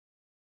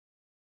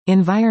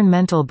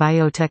Environmental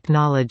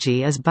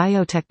biotechnology is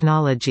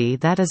biotechnology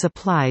that is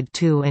applied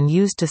to and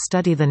used to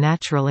study the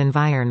natural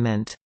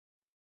environment.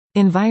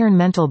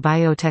 Environmental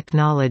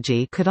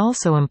biotechnology could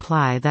also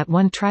imply that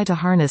one try to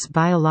harness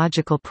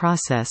biological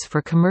process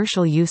for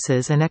commercial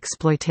uses and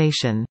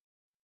exploitation.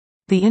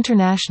 The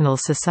International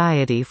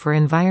Society for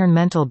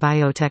Environmental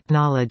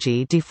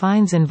Biotechnology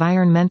defines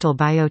environmental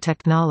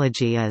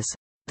biotechnology as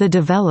the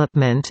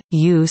development,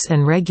 use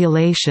and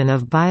regulation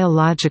of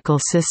biological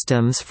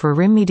systems for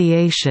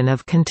remediation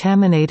of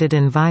contaminated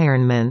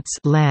environments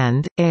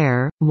land,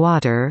 air,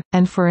 water,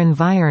 and for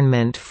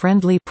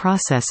environment-friendly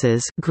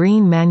processes,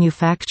 green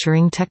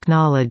manufacturing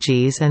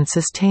technologies and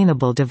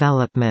sustainable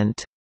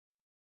development.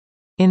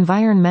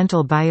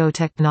 Environmental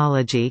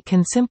biotechnology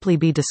can simply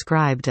be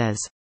described as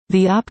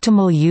the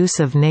optimal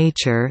use of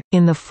nature,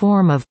 in the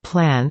form of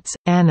plants,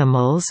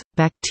 animals,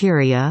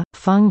 bacteria,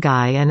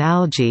 fungi and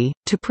algae,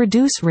 to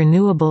produce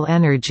renewable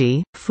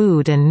energy,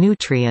 food and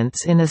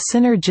nutrients in a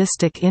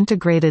synergistic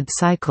integrated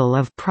cycle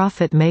of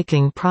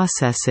profit-making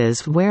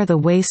processes where the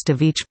waste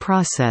of each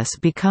process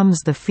becomes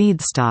the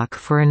feedstock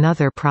for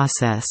another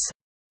process.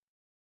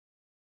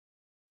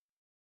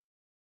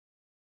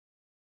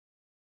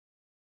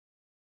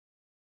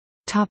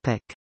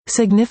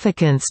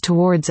 Significance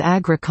towards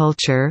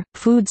agriculture,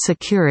 food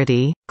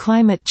security,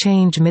 climate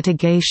change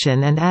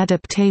mitigation and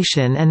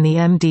adaptation and the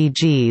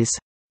MDGs.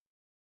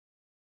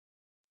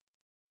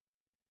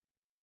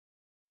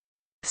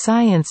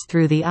 Science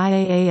through the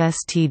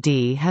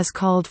IAASTD has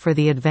called for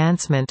the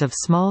advancement of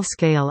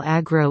small-scale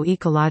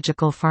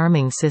agro-ecological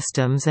farming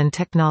systems and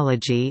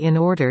technology in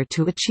order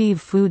to achieve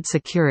food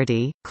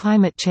security,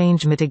 climate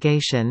change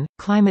mitigation,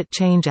 climate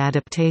change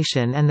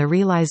adaptation and the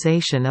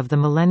realization of the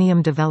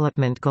Millennium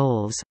Development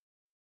Goals.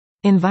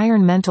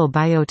 Environmental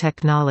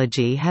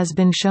biotechnology has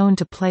been shown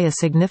to play a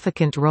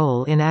significant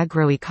role in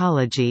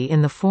agroecology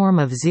in the form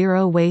of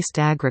zero-waste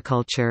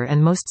agriculture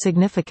and most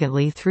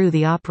significantly through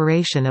the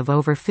operation of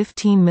over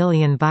 15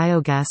 million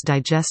biogas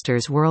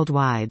digesters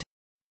worldwide.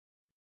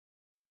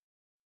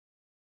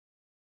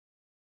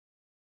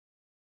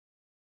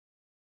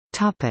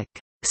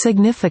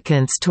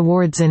 Significance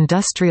towards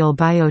industrial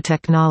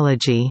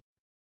biotechnology.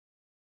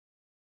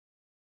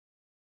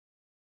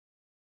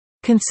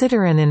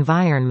 Consider an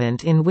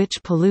environment in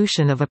which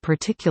pollution of a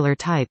particular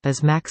type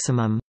is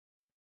maximum.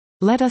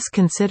 Let us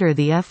consider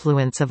the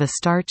effluents of a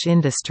starch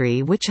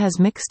industry which has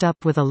mixed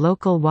up with a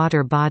local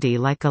water body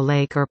like a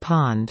lake or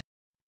pond.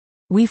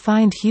 We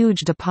find huge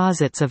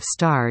deposits of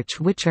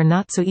starch which are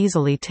not so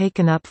easily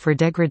taken up for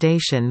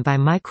degradation by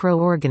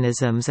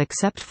microorganisms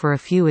except for a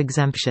few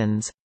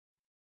exemptions.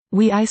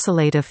 We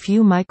isolate a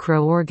few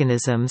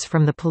microorganisms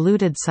from the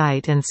polluted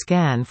site and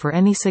scan for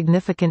any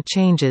significant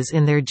changes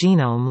in their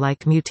genome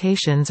like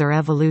mutations or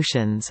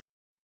evolutions.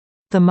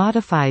 The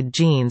modified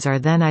genes are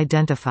then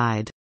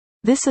identified.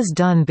 This is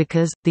done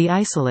because, the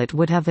isolate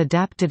would have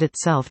adapted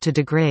itself to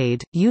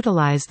degrade,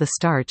 utilize the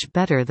starch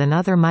better than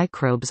other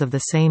microbes of the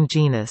same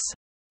genus.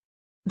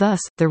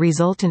 Thus, the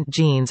resultant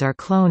genes are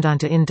cloned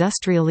onto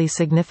industrially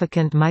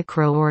significant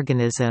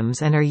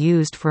microorganisms and are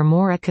used for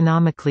more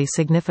economically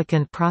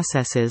significant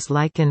processes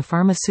like in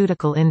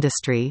pharmaceutical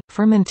industry,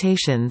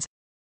 fermentations,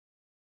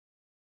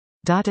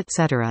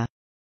 etc.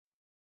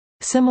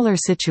 Similar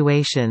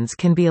situations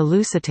can be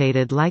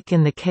elucidated like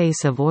in the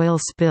case of oil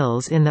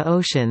spills in the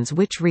oceans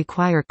which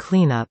require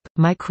cleanup.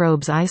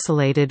 Microbes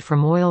isolated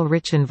from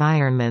oil-rich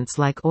environments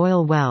like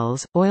oil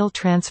wells, oil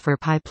transfer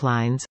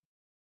pipelines,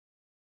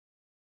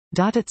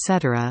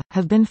 etc.,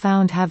 have been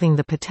found having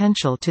the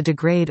potential to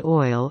degrade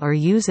oil or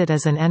use it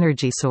as an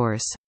energy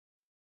source.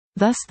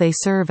 Thus they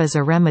serve as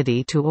a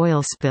remedy to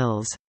oil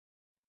spills.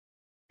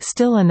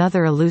 Still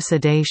another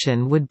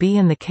elucidation would be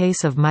in the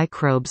case of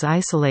microbes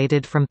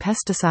isolated from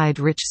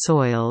pesticide-rich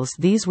soils.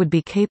 These would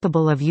be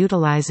capable of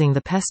utilizing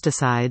the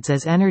pesticides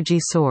as energy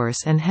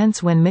source and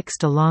hence when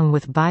mixed along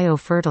with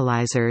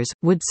biofertilizers,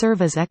 would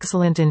serve as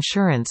excellent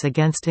insurance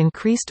against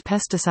increased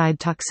pesticide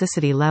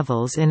toxicity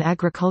levels in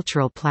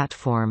agricultural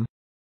platform.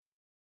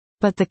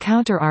 But the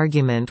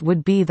counter-argument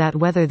would be that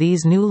whether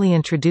these newly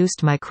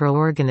introduced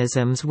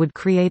microorganisms would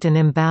create an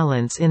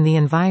imbalance in the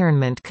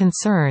environment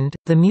concerned,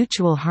 the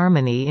mutual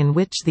harmony in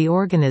which the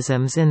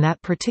organisms in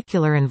that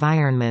particular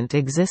environment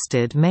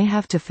existed may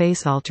have to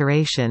face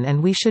alteration,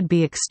 and we should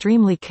be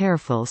extremely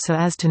careful so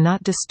as to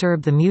not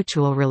disturb the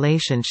mutual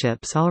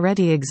relationships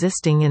already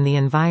existing in the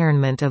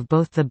environment. Of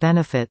both the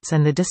benefits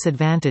and the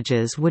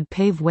disadvantages would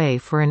pave way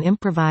for an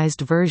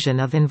improvised version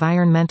of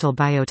environmental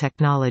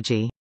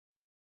biotechnology.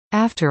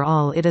 After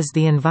all, it is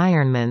the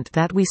environment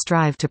that we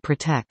strive to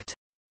protect.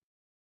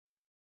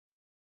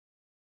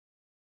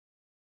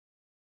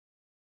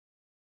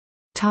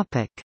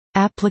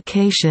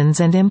 Applications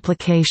and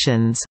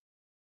implications.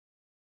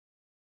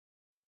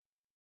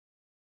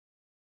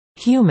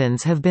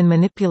 Humans have been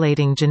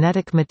manipulating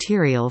genetic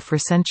material for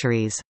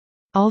centuries.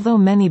 Although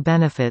many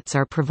benefits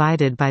are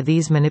provided by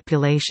these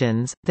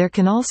manipulations, there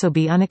can also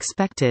be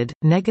unexpected,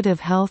 negative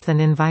health and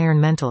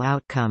environmental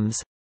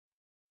outcomes.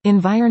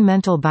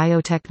 Environmental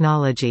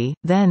biotechnology,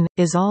 then,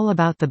 is all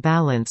about the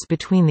balance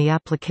between the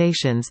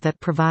applications that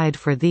provide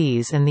for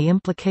these and the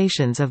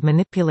implications of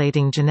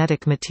manipulating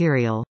genetic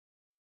material.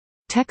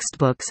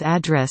 Textbooks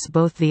address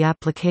both the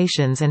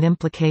applications and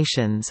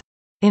implications.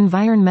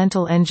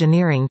 Environmental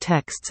engineering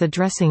texts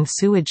addressing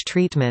sewage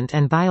treatment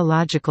and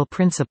biological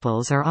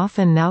principles are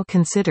often now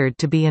considered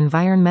to be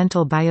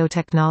environmental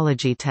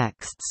biotechnology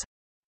texts.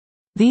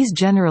 These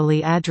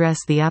generally address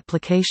the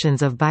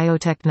applications of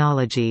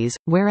biotechnologies,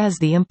 whereas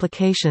the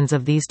implications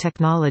of these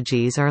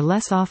technologies are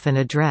less often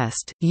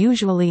addressed,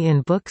 usually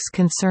in books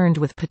concerned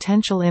with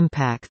potential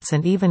impacts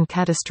and even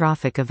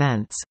catastrophic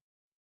events.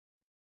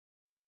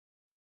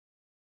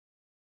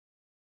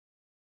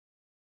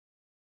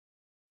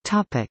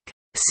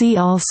 See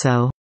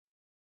also: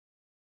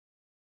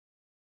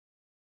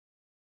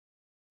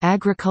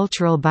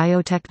 agricultural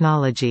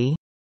biotechnology,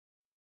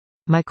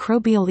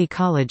 microbial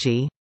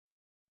ecology,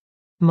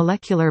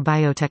 molecular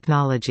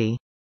biotechnology.